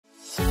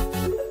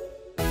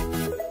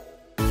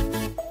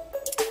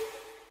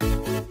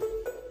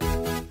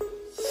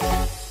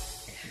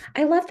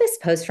I love this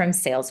post from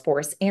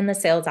Salesforce and the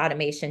sales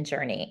automation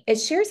journey. It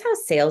shares how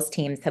sales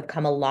teams have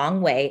come a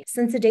long way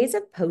since the days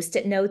of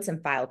Post-it notes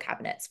and file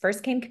cabinets.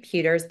 First came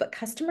computers, but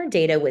customer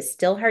data was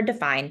still hard to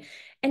find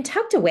and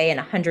tucked away in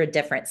 100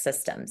 different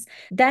systems.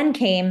 Then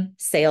came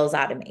sales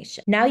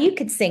automation. Now you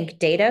could sync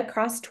data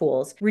across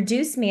tools,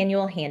 reduce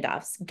manual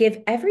handoffs,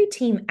 give every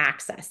team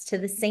access to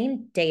the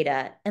same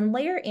data, and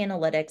layer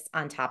analytics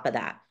on top of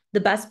that. The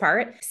best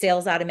part,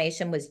 sales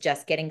automation was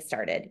just getting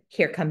started.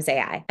 Here comes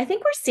AI. I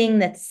think we're seeing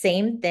the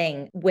same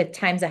thing with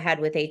times ahead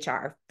with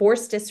HR.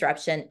 Forced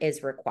disruption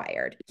is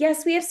required.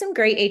 Yes, we have some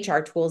great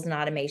HR tools and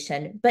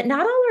automation, but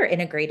not all are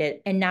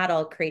integrated and not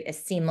all create a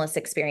seamless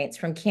experience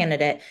from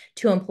candidate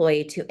to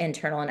employee to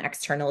internal and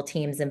external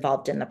teams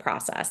involved in the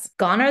process.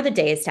 Gone are the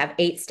days to have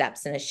 8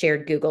 steps in a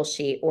shared Google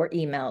Sheet or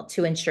email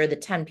to ensure the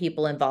 10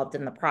 people involved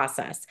in the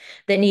process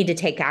that need to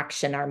take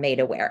action are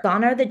made aware.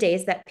 Gone are the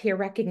days that peer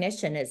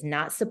recognition is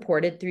not supported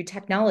through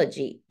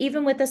technology,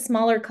 even with a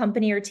smaller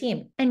company or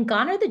team. And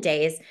gone are the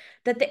days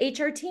that the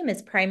HR team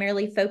is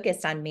primarily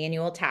focused on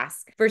manual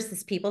tasks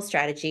versus people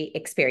strategy,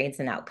 experience,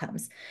 and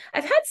outcomes.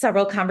 I've had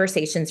several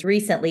conversations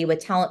recently with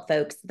talent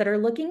folks that are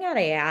looking at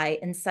AI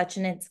in such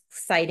an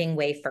exciting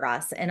way for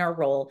us in our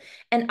role,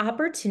 an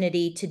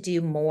opportunity to do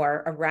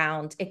more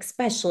around,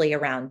 especially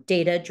around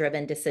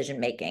data-driven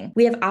decision-making.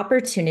 We have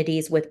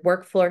opportunities with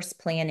workforce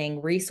planning,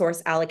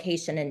 resource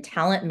allocation, and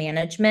talent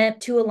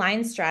management to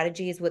align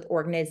strategies with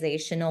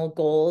organizational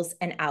goals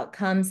and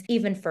outcomes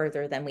even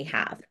further than we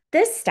have.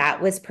 This stat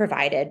was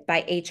provided by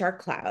HR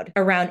Cloud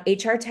around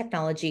HR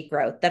technology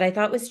growth that I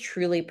thought was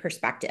truly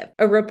perspective.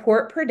 A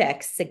report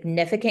predicts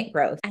significant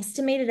growth,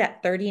 estimated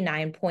at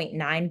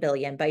 $39.9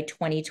 billion by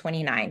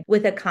 2029,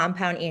 with a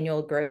compound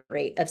annual growth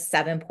rate of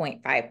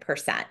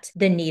 7.5%.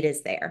 The need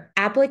is there.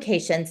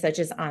 Applications such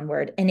as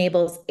Onward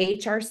enables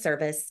HR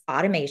service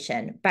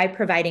automation by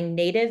providing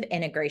native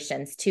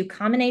integrations to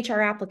common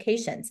HR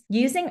applications.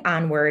 Using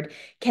Onward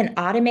can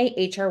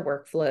automate HR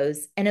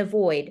workflows and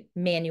avoid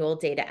manual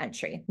data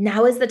entry.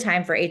 Now is the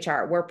time for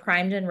HR. We're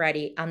primed and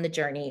ready on the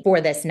journey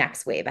for this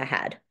next wave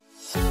ahead.